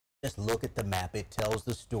Just look at the map. It tells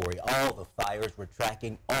the story. All the fires we're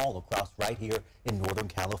tracking all across right here in Northern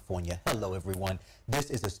California. Hello, everyone.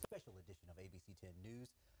 This is a special edition of ABC 10 News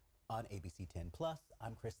on ABC 10 Plus.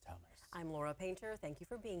 I'm Chris Thomas. I'm Laura Painter. Thank you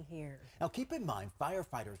for being here. Now, keep in mind,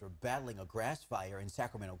 firefighters are battling a grass fire in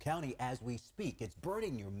Sacramento County as we speak. It's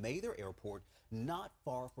burning near Mather Airport, not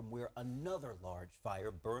far from where another large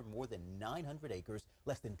fire burned more than 900 acres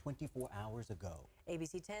less than 24 hours ago.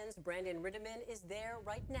 ABC 10's Brandon Ritterman is there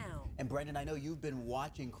right now. And Brandon, I know you've been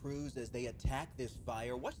watching crews as they attack this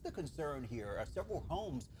fire. What's the concern here? Several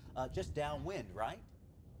homes just downwind, right?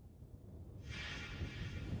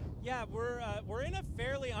 Yeah, we're in a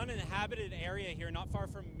fairly uninhabited area here, not far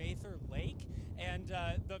from Mather Lake, and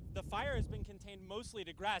the fire has been contained mostly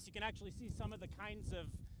to grass. You can actually see some of the kinds of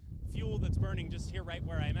fuel that's burning just here right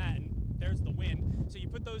where I'm at, and there's the wind. So you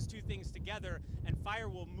put those two things together and fire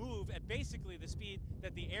will move at basically the speed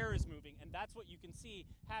that the air is moving, and that's what you can see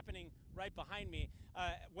happening right behind me.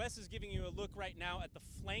 Wes is giving you a look right now at the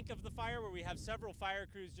flank of the fire where we have several fire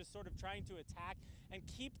crews just sort of trying to attack and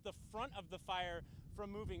keep the front of the fire from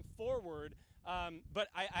moving forward. But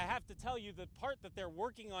I have to tell you, the part that they're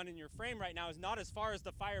working on in your frame right now is not as far as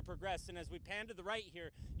the fire progressed. And as we pan to the right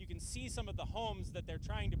here, you can see some of the homes that they're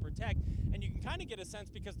trying to protect. And you can kind of get a sense,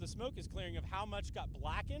 because the smoke is clearing, of how much got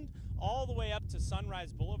blackened all the way up to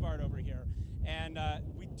Sunrise Boulevard over here. And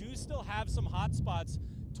we do still have some hot spots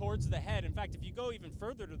towards the head. In fact, if you go even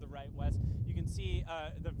further to the right, Wes, you can see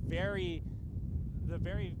the very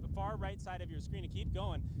far right side of your screen. To keep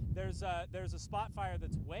going, there's a spot fire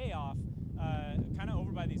that's way off, kind of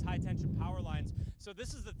over by these high tension power lines. So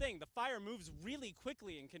this is the thing, the fire moves really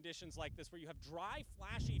quickly in conditions like this, where you have dry,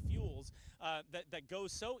 flashy fuels that go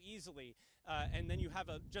so easily, and then you have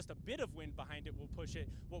just a bit of wind behind it will push it.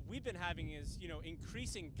 What we've been having is,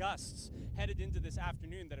 increasing gusts headed into this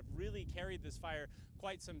afternoon that have really carried this fire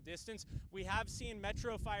quite some distance. We have seen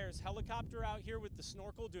Metro Fire's helicopter out here with the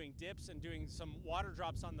snorkel doing dips and doing some water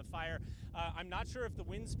drops on the fire. I'm not sure if the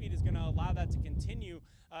wind speed is going to allow that to continue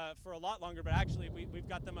for a lot longer, but actually we've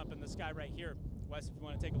got them up in the sky right here. Wes, if you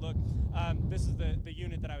want to take a look, this is the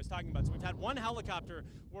unit that I was talking about. So we've had one helicopter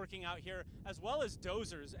working out here, as well as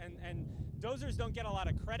dozers, and dozers don't get a lot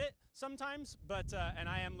of credit sometimes, but and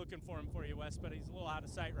I am looking for him for you, Wes, but he's a little out of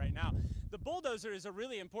sight right now. The bulldozer is a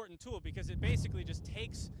really important tool because it basically just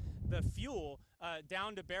takes the fuel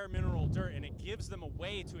down to bare mineral dirt, and it gives them a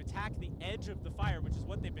way to attack the edge of the fire, which is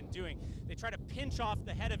what they've been doing. They try to pinch off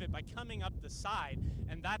the head of it by coming up the side,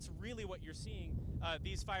 and that's really what you're seeing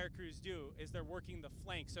these fire crews do, is they're working the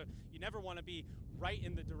flank. So you never want to be right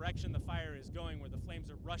in the direction the fire is going, where the flames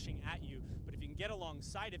are rushing at you, but if you can get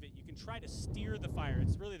alongside of it, you can try to steer the fire.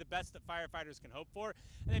 It's really the best that firefighters can hope for,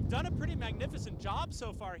 and they've done a pretty magnificent job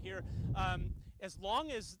so far here. As long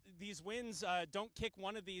as these winds don't kick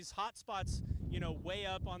one of these hot spots, way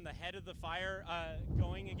up on the head of the fire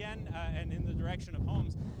going again and in the direction of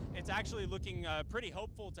homes, it's actually looking pretty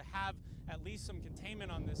hopeful to have at least some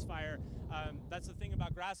containment on this fire. That's the thing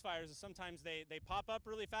about grass fires, is sometimes they pop up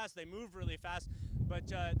really fast, they move really fast,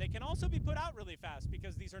 but they can also be put out really fast,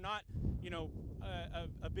 because these are not,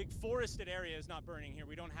 a big forested area is not burning here.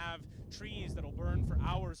 We don't have trees that'll burn for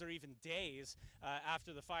hours or even days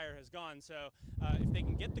after the fire has gone. So if they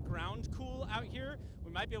can get the ground cool out here,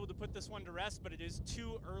 we might be able to put this one to rest, but it is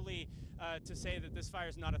too early to say that this fire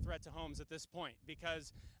is not a threat to homes at this point,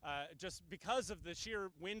 because just because of the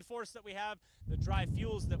sheer wind force that we have, the dry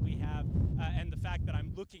fuels that we have, and the fact that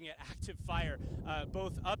I'm looking at active fire,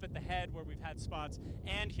 both up at the head where we've had spots,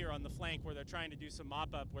 and here on the flank where they're trying to do some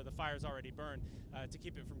mop-up where the fire's already burned, to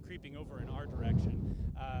keep it from creeping over in our direction.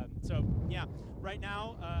 So yeah, right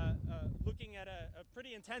now looking at a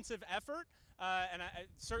pretty intensive effort, and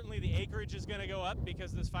certainly the acreage is going to go up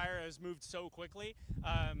because this fire has moved so quickly.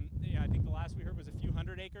 I think the last we heard was a few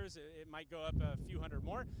hundred acres. It might go up a few hundred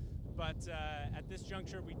more, but at this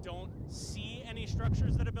juncture we don't see any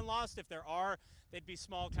structures that have been lost. If there are, they'd be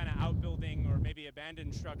small kind of outbuilding or maybe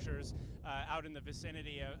abandoned structures out in the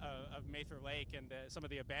vicinity of Mather Lake and some of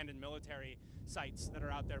the abandoned military sites that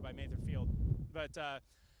are out there by Mather Field. But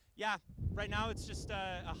yeah, right now it's just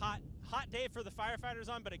a hot day for the firefighters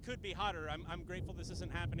on, but it could be hotter. I'm grateful this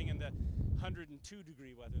isn't happening in the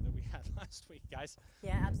 102-degree weather that we had last week, guys.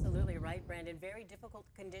 Yeah, absolutely right, Brandon. Very difficult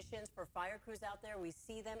conditions for fire crews out there. We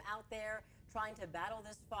see them out there trying to battle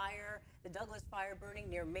this fire, the Douglas fire burning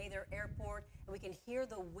near Mather Airport, and we can hear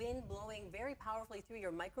the wind blowing very powerfully through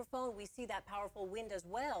your microphone. We see that powerful wind as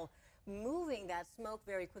well, moving that smoke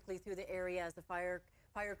very quickly through the area as the fire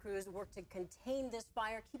crews work to contain this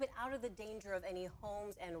fire, keep it out of the danger of any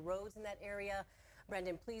homes and roads in that area.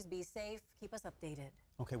 Brendan, please be safe. Keep us updated.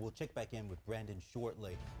 Okay, we'll check back in with Brandon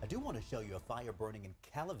shortly. I do want to show you a fire burning in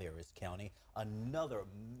Calaveras County, another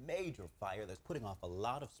major fire that's putting off a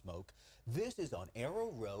lot of smoke. This is on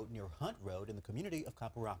Aero Road near Hunt Road in the community of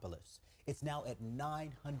Copperopolis. It's now at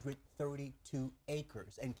 932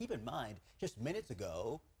 acres. And keep in mind, just minutes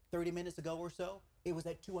ago, 30 minutes ago or so, it was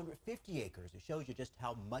at 250 acres. It shows you just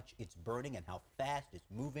how much it's burning and how fast it's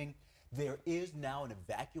moving. There is now an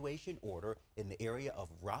evacuation order in the area of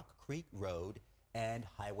Rock Creek Road and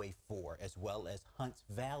Highway 4, as well as Hunts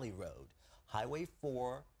Valley Road. Highway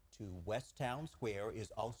 4 to West Town Square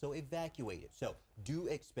is also evacuated. So do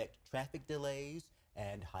expect traffic delays,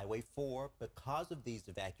 and Highway 4, because of these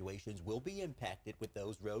evacuations, will be impacted with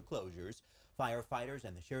those road closures. Firefighters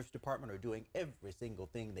and the Sheriff's Department are doing every single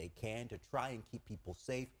thing they can to try and keep people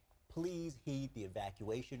safe. Please heed the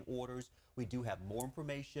evacuation orders. We do have more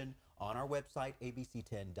information on our website,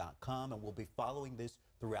 abc10.com, and we'll be following this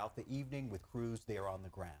throughout the evening with crews there on the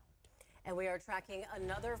ground. And we are tracking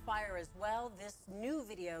another fire as well. This new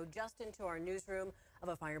video just into our newsroom of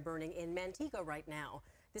a fire burning in Manteca right now.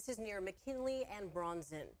 This is near McKinley and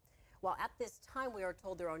Bronson. While at this time we are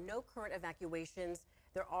told there are no current evacuations,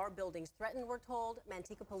 there are buildings threatened, we're told.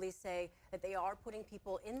 Manteca police say that they are putting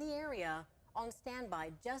people in the area on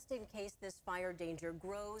standby just in case this fire danger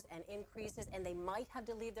grows and increases, and they might have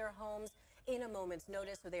to leave their homes in a moment's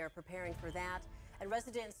notice, so they are preparing for that. And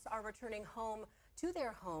residents are returning home to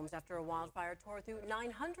their homes after a wildfire tore through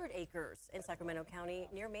 900 acres in Sacramento County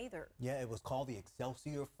near Mather. Yeah, it was called the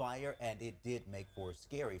Excelsior Fire, and it did make for a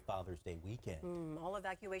scary Father's Day weekend. All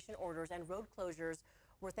evacuation orders and road closures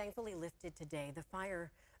were thankfully lifted today. The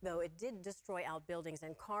fire, though, it did destroy outbuildings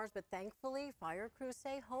and cars, but thankfully, fire crews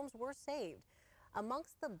say homes were saved.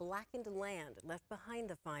 Amongst the blackened land left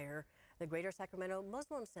behind the fire, the Greater Sacramento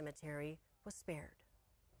Muslim Cemetery was spared.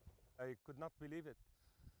 I could not believe it,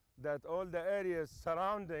 that all the areas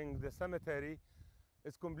surrounding the cemetery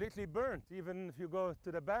is completely burnt, even if you go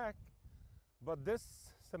to the back. But this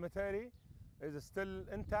cemetery is still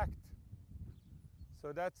intact.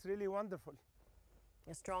 So that's really wonderful.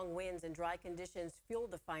 Strong winds and dry conditions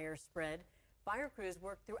fueled the fire spread. Fire crews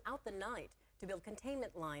worked throughout the night to build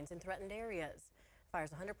containment lines in threatened areas. The fire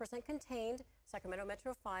is 100% contained. Sacramento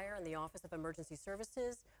Metro Fire and the Office of Emergency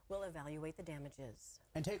Services will evaluate the damages.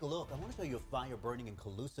 And take a look. I want to show you a fire burning in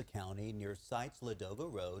Colusa County near Sites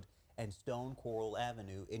Ladoga Road and Stone Coral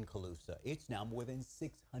Avenue in Colusa. It's now more than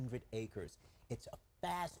 600 acres. It's a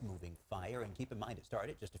fast-moving fire, and keep in mind it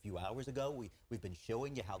started just a few hours ago. We've been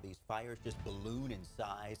showing you how these fires just balloon in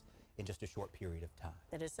size in just a short period of time.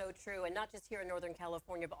 That is so true, and not just here in Northern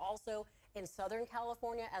California, but also in Southern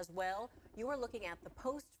California as well. You are looking at the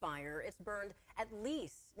Post Fire. It's burned at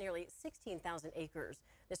least nearly 16,000 acres.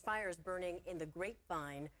 This fire is burning in the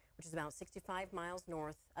Grapevine, which is about 65 miles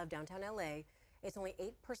north of downtown LA. It's only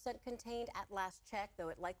 8% contained at last check, though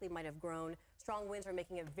it likely might have grown. Strong winds are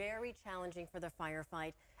making it very challenging for the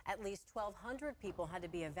firefight. At least 1,200 people had to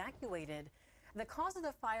be evacuated. The cause of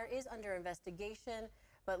the fire is under investigation,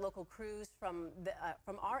 but local crews from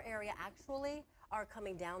our area actually are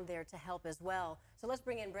coming down there to help as well. So let's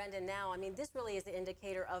bring in Brendan now. I mean, this really is the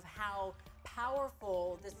indicator of how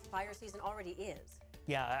powerful this fire season already is.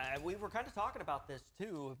 Yeah, we were kind of talking about this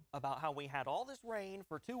too, about how we had all this rain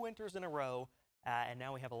for 2 winters in a row, and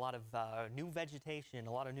now we have a lot of new vegetation,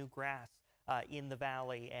 a lot of new grass in the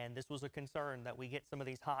valley, and this was a concern that we get some of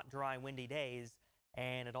these hot, dry, windy days,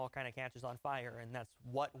 and it all kind of catches on fire, and that's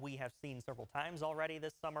what we have seen several times already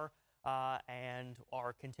this summer, and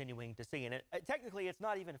are continuing to see. And technically, it's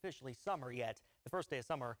not even officially summer yet. The first day of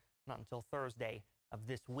summer, not until Thursday of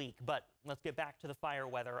this week. But let's get back to the fire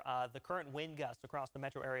weather. The current wind gusts across the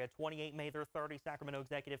metro area: 28 Mather, 30 Sacramento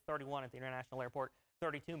Executive, 31 at the International Airport,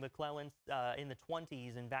 32 McClellan, in the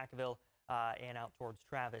 20s in Vacaville and out towards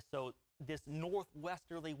Travis. So this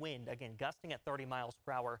northwesterly wind, again, gusting at 30 miles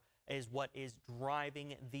per hour, is what is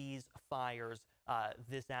driving these fires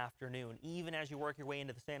this afternoon. Even as you work your way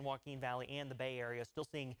into the San Joaquin Valley and the Bay Area, still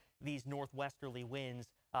seeing these northwesterly winds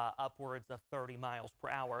upwards of 30 miles per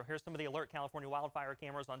hour. Here's some of the Alert California wildfire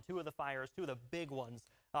cameras on 2 of the fires, 2 of the big ones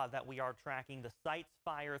that we are tracking. The Sites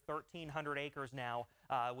Fire, 1,300 acres now.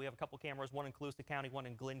 We have a couple cameras, one in Colusa County, one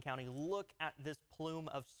in Glynn County. Look at this plume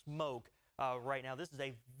of smoke right now. This is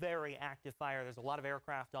a very active fire. There's a lot of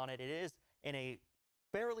aircraft on it. It is in a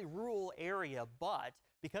fairly rural area, but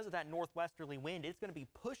because of that northwesterly wind, it's going to be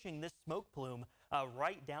pushing this smoke plume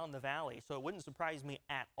right down the valley. So it wouldn't surprise me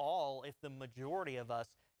at all if the majority of us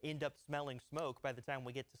end up smelling smoke by the time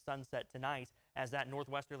we get to sunset tonight, as that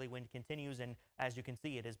northwesterly wind continues. And as you can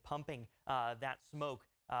see, it is pumping that smoke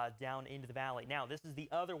down into the valley. Now, this is the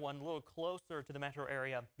other one, a little closer to the metro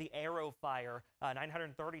area, the Aero fire,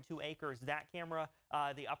 932 acres. That camera,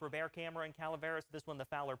 the Upper Bear camera in Calaveras, this one, the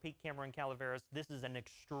Fowler Peak camera in Calaveras. This is an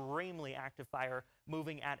extremely active fire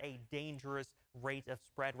moving at a dangerous rate of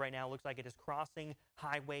spread right now. Looks like it is crossing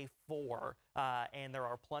Highway 4, and there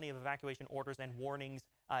are plenty of evacuation orders and warnings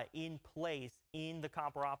in place in the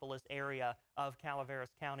Copperopolis area of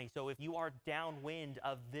Calaveras County. So if you are downwind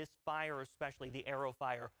of this fire, especially the Aero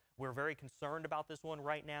fire, we're very concerned about this one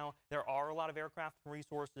right now. There are a lot of aircraft and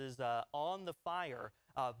resources on the fire,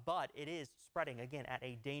 but it is spreading, again, at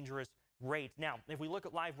a dangerous rate. Now, if we look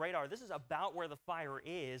at live radar, this is about where the fire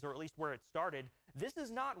is, or at least where it started. This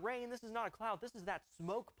is not rain. This is not a cloud. This is that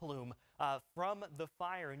smoke plume from the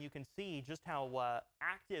fire, and you can see just how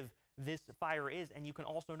active this fire is, and you can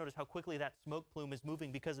also notice how quickly that smoke plume is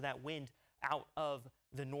moving because of that wind out of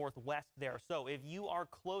the northwest there. So if you are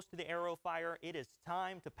close to the Aero fire, it is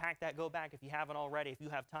time to pack that go bag if you haven't already. If you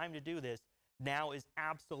have time to do this, now is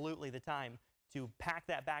absolutely the time to pack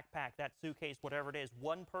that backpack, that suitcase, whatever it is.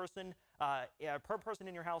 One person, per person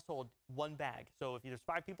in your household, one bag. So if there's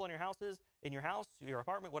 5 people in your house, your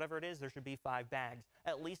apartment, whatever it is, there should be 5 bags.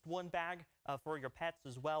 At least one bag for your pets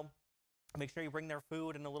as well. Make sure you bring their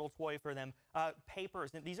food and a little toy for them.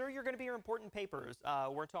 Papers, and these are going to be your important papers.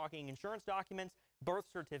 We're talking insurance documents, birth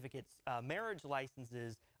certificates, marriage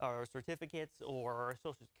licenses, or certificates, or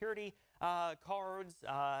Social Security cards.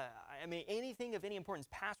 I mean, anything of any importance,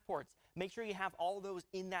 passports. Make sure you have all those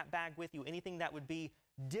in that bag with you. Anything that would be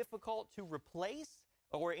difficult to replace,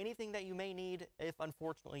 or anything that you may need if,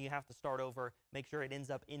 unfortunately, you have to start over, make sure it ends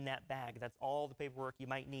up in that bag. That's all the paperwork you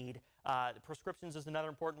might need. Prescriptions is another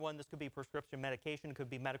important one. This could be prescription medication, could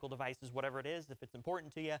be medical devices, whatever it is. If it's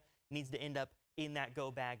important to you, it needs to end up in that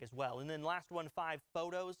go bag as well. And then last one, 5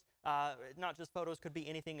 photos. Not just photos, could be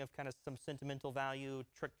anything of kind of some sentimental value,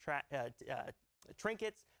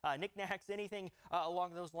 trinkets, knickknacks, anything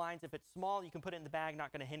along those lines. If it's small, you can put it in the bag,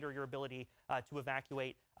 not going to hinder your ability to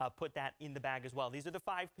evacuate. Put that in the bag as well. These are the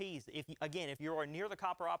 5 Ps. Again, if you are near the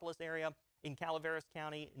Copperopolis area in Calaveras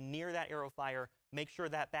County, near that Aero fire, make sure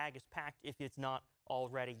that bag is packed if it's not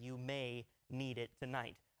already. You may need it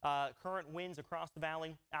tonight. Current winds across the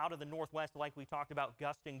valley out of the northwest, like we talked about,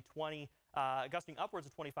 gusting upwards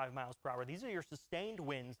of 25 miles per hour. These are your sustained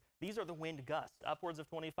winds. These are the wind gusts, upwards of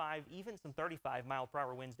 25, even some 35 mile per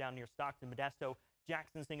hour winds down near Stockton, Modesto.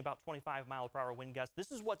 Jackson's seeing about 25 mile per hour wind gusts.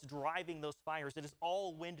 This is what's driving those fires. It is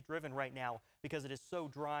all wind driven right now because it is so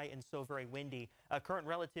dry and so very windy. Current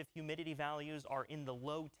relative humidity values are in the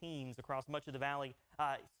low teens across much of the valley.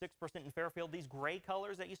 6% in Fairfield. These gray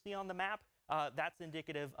colors that you see on the map, that's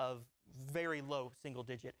indicative of very low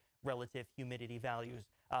single-digit relative humidity values.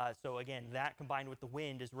 So again, that combined with the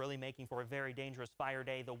wind is really making for a very dangerous fire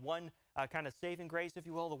day. The one kind of saving grace, if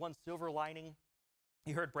you will, the one silver lining,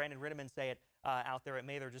 you heard Brandon Ritteman say it out there at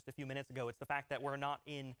Mather just a few minutes ago. It's the fact that we're not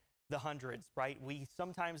in the hundreds, right? We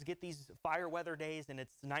sometimes get these fire weather days and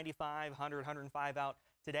it's 95, 100, 105 out.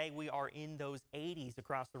 Today we are in those 80s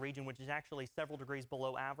across the region, which is actually several degrees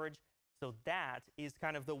below average. So that is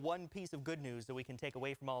kind of the one piece of good news that we can take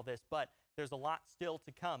away from all this, but there's a lot still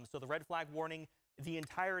to come. So the red flag warning, the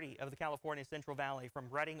entirety of the California Central Valley from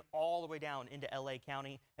Redding all the way down into LA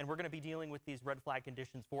County, and we're going to be dealing with these red flag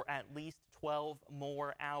conditions for at least 12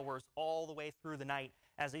 more hours all the way through the night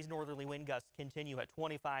as these northerly wind gusts continue at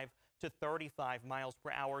 25 to 35 miles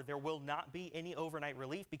per hour. There will not be any overnight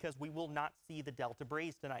relief because we will not see the Delta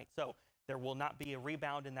breeze tonight. So there will not be a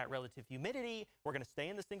rebound in that relative humidity. We're going to stay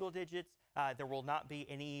in the single digits. There will not be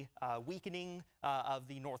any weakening of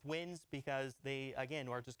the north winds because they, again,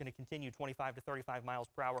 are just going to continue 25 to 35 miles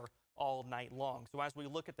per hour all night long. So as we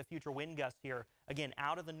look at the future wind gusts here, again,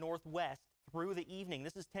 out of the northwest through the evening,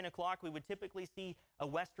 this is 10 o'clock. We would typically see a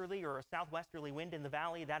westerly or a southwesterly wind in the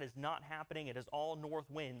valley. That is not happening. It is all north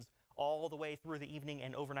winds all the way through the evening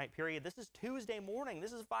and overnight period. This is Tuesday morning.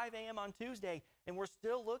 This is 5 a.m. on Tuesday, and we're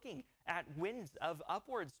still looking at winds of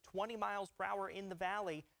upwards 20 miles per hour in the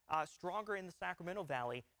valley, stronger in the Sacramento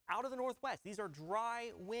Valley. Out of the northwest, these are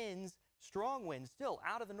dry winds, strong winds still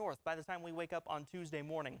out of the north by the time we wake up on Tuesday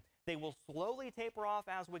morning. They will slowly taper off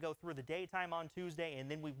as we go through the daytime on Tuesday, and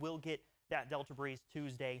then we will get that Delta breeze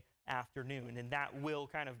Tuesday afternoon, and that will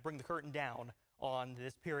kind of bring the curtain down on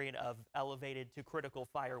this period of elevated to critical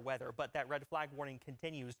fire weather. But that red flag warning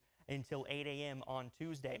continues until 8 a.m. on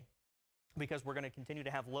Tuesday because we're going to continue to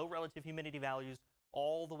have low relative humidity values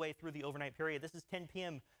all the way through the overnight period. This is 10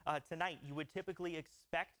 p.m. Tonight. You would typically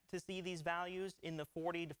expect to see these values in the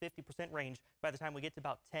 40 to 50% range by the time we get to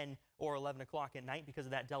about 10 or 11 o'clock at night because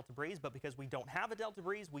of that delta breeze. But because we don't have a delta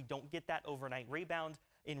breeze, we don't get that overnight rebound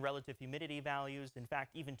in relative humidity values. In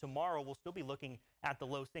fact, even tomorrow, we'll still be looking at the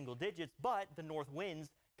low single digits, but the north winds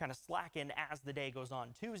kind of slacken as the day goes on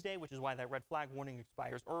Tuesday, which is why that red flag warning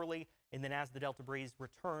expires early. And then as the delta breeze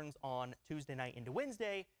returns on Tuesday night into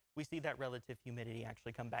Wednesday, we see that relative humidity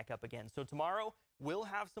actually come back up again. So tomorrow, we'll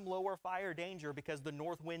have some lower fire danger because the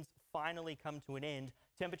north winds finally come to an end.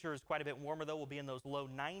 Temperature is quite a bit warmer, though. We'll be in those low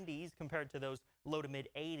 90s compared to those low to mid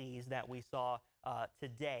 80s that we saw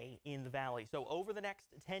today in the valley. So over the next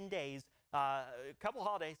 10 days, a couple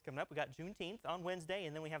holidays coming up. We got Juneteenth on Wednesday,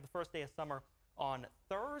 and then we have the first day of summer on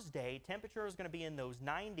Thursday. Temperature is going to be in those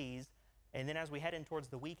 90s. And then as we head in towards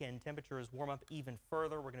the weekend, temperatures warm up even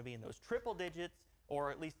further. We're going to be in those triple digits, or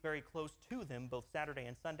at least very close to them, both Saturday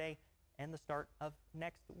and Sunday, and the start of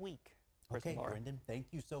next week. Okay, Brendan, thank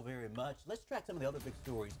you so very much. Let's track some of the other big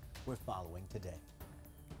stories we're following today.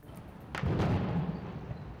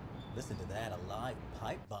 Listen to that. A live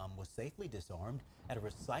pipe bomb was safely disarmed at a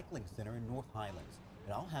recycling center in North Highlands.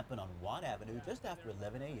 It all happened on Watt Avenue just after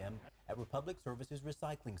 11 a.m. at Republic Services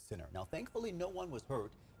Recycling Center. Now, thankfully, no one was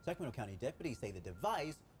hurt. Sacramento County deputies say the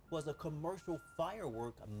device was a commercial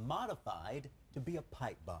firework modified to be a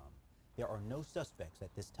pipe bomb. There are no suspects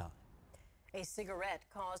at this time. A cigarette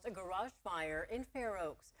caused a garage fire in Fair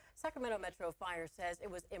Oaks. Sacramento Metro Fire says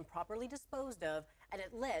it was improperly disposed of, and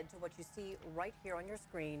it led to what you see right here on your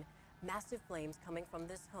screen, massive flames coming from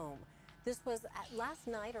this home. This was last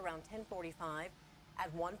night around 10:45.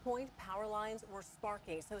 At one point, power lines were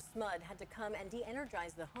sparking, so SMUD had to come and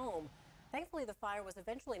de-energize the home. Thankfully, the fire was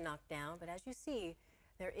eventually knocked down, but as you see,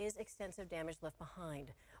 there is extensive damage left behind.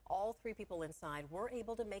 All 3 people inside were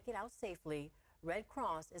able to make it out safely. Red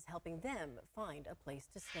Cross is helping them find a place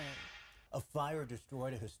to stay. A fire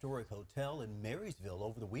destroyed a historic hotel in Marysville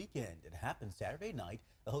over the weekend. It happened Saturday night.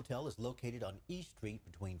 The hotel is located on East Street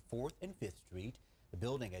between 4th and 5th Street. The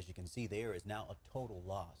building, as you can see there, is now a total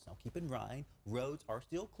loss. Now keep in mind, roads are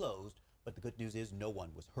still closed, but the good news is no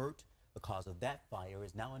one was hurt. The cause of that fire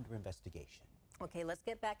is now under investigation. Okay, let's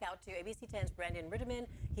get back out to ABC 10's Brandon Ritterman.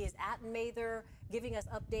 He is at Mather giving us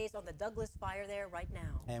updates on the Douglas fire there right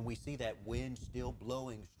now. And we see that wind still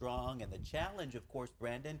blowing strong. And the challenge, of course,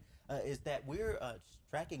 Brandon, is that we're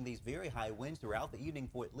tracking these very high winds throughout the evening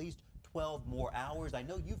for at least 12 more hours. I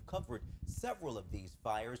know you've covered several of these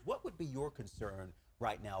fires. What would be your concern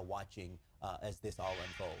right now watching as this all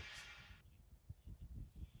unfolds?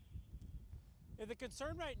 The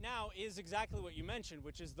concern right now is exactly what you mentioned,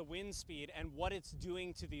 which is the wind speed and what it's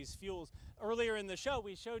doing to these fuels. Earlier in the show,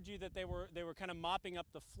 we showed you that they were kind of mopping up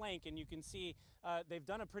the flank, and you can see they've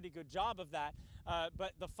done a pretty good job of that.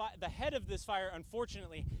 But the head of this fire,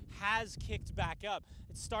 unfortunately, has kicked back up.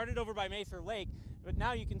 It started over by Mather Lake, but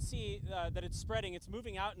now you can see that it's spreading. It's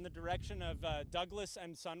moving out in the direction of Douglas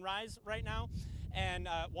and Sunrise right now. And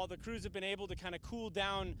while the crews have been able to kind of cool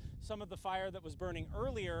down some of the fire that was burning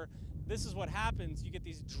earlier, this is what happens. You get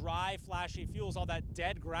these dry, flashy fuels, all that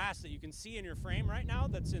dead grass that you can see in your frame right now,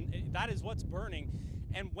 that is what's burning.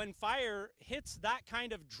 And when fire hits that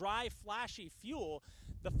kind of dry, flashy fuel,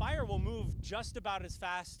 the fire will move just about as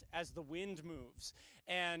fast as the wind moves.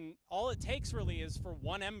 And all it takes really is for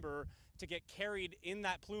one ember to get carried in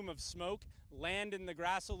that plume of smoke, land in the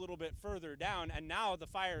grass a little bit further down, and now the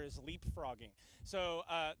fire is leapfrogging. So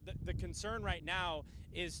the concern right now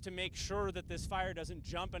is to make sure that this fire doesn't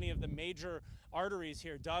jump any of the major arteries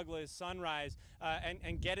here, Douglas, Sunrise,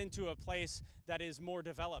 and get into a place that is more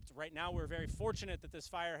developed. Right now, we're very fortunate that this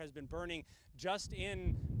fire has been burning just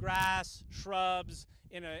in grass, shrubs,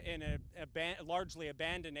 in a largely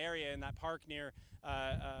abandoned area in that park near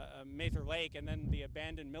Mather Lake, and then the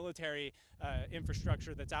abandoned military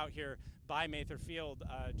infrastructure that's out here by Mather Field,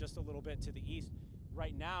 just a little bit to the east.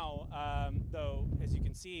 Right now, though, as you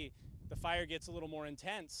can see, the fire gets a little more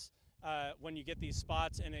intense when you get these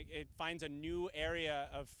spots, and it finds a new area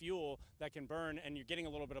of fuel that can burn, and you're getting a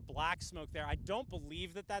little bit of black smoke there. I don't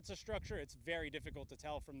believe that that's a structure. It's very difficult to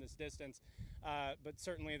tell from this distance, but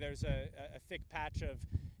certainly there's a thick patch of,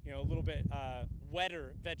 a little bit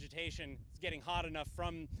wetter vegetation. It's getting hot enough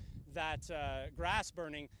from that grass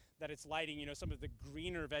burning that it's lighting, some of the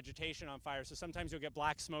greener vegetation on fire. So sometimes you'll get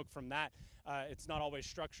black smoke from that. It's not always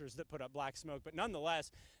structures that put up black smoke, but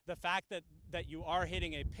nonetheless, the fact that you are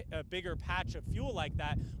hitting a bigger patch of fuel like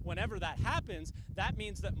that, whenever that happens, that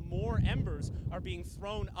means that more embers are being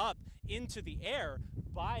thrown up into the air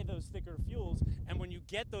by those thicker fuels. And when you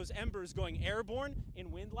get those embers going airborne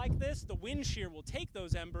in wind like this, the wind shear will take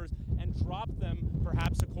those embers and drop them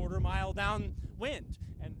perhaps a quarter-mile downwind.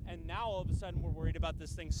 And now all of a sudden we're worried about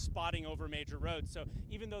this thing spotting over major roads. So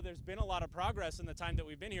even though there's been a lot of progress in the time that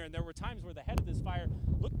we've been here, and there were times where the head of this fire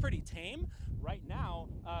looked pretty tame, right now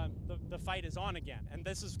the fight is on again. And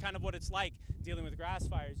this is kind of what it's like dealing with grass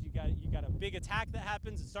fires. You got a big attack that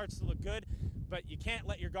happens, it starts to look good, but you can't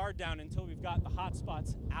let your guard down until we've got the hot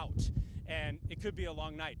spots out. And it could be a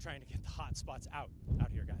long night trying to get the hot spots out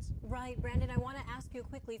here, guys. Right, Brandon, I want to ask you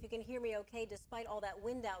quickly if you can hear me okay despite all that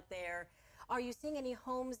wind out there. Are you seeing any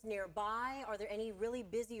homes nearby? Are there any really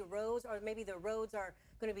busy roads, or maybe the roads are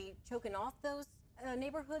going to be choking off those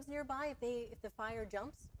neighborhoods nearby if the fire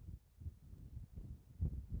jumps?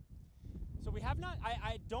 So we have not,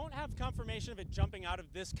 I don't have confirmation of it jumping out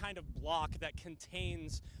of this kind of block that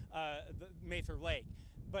contains the Mather Lake.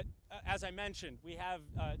 But as I mentioned, we have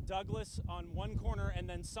Douglas on one corner and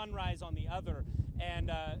then Sunrise on the other.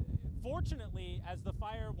 And fortunately, as the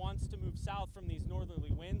fire wants to move south from these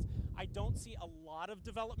northerly winds, I don't see a lot of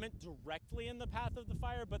development directly in the path of the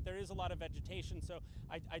fire, but there is a lot of vegetation. So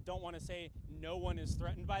I don't want to say no one is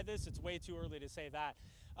threatened by this. It's way too early to say that.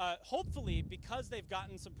 Hopefully, because they've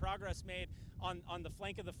gotten some progress made on the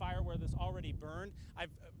flank of the fire where this already burned, I've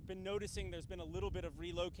been noticing there's been a little bit of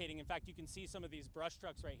relocating. In fact, you can see some of these brush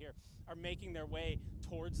trucks right here are making their way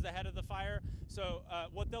towards the head of the fire. So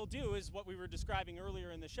what they'll do is what we were describing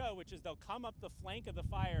earlier in the show, which is they'll come up the flank of the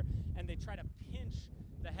fire and they try to pinch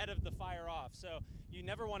the head of the fire off. So you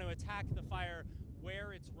never want to attack the fire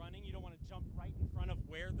where it's running. You don't want to jump right in front of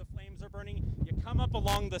where the flames are burning. You come up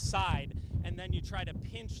along the side and then you try to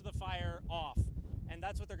pinch the fire off. And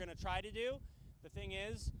that's what they're going to try to do. The thing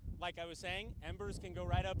is, like I was saying, embers can go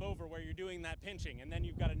right up over where you're doing that pinching, and then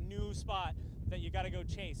you've got a new spot that you got to go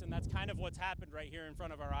chase, and that's kind of what's happened right here in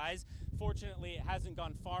front of our eyes. Fortunately, it hasn't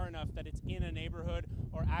gone far enough that it's in a neighborhood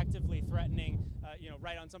or actively threatening,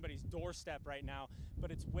 right on somebody's doorstep right now. But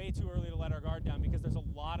it's way too early to let our guard down because there's a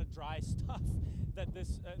lot of dry stuff that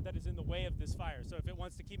is in the way of this fire. So if it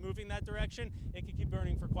wants to keep moving that direction, it could keep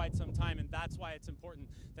burning for quite some time, and that's why it's important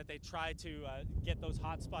that they try to get those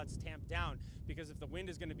hot spots tamped down, because if the wind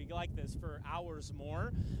is going to be like this for hours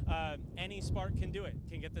more, any spark can do it,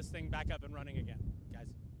 can get this thing back up and running again, guys.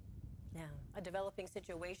 Yeah, a developing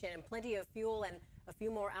situation and plenty of fuel and a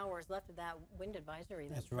few more hours left of that wind advisory.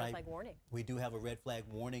 That's red right. flag warning. We do have a red flag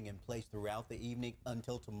warning in place throughout the evening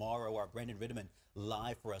until tomorrow. Our Brandon Ritterman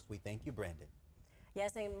live for us. We thank you, Brandon.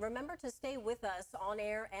 Yes, and remember to stay with us on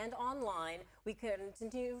air and online. We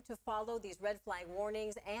continue to follow these red flag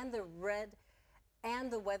warnings and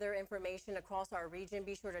the weather information across our region.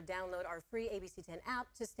 Be sure to download our free ABC 10 app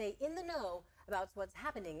to stay in the know about what's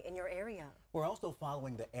happening in your area. We're also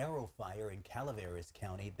following the Aero fire in Calaveras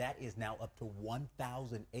County. That is now up to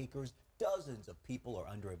 1,000 acres. Dozens of people are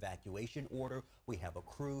under evacuation order. We have a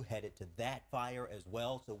crew headed to that fire as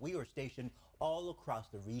well. So we are stationed all across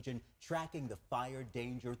the region, tracking the fire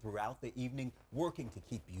danger throughout the evening, working to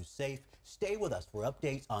keep you safe. Stay with us for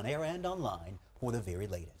updates on air and online for the very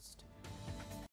latest.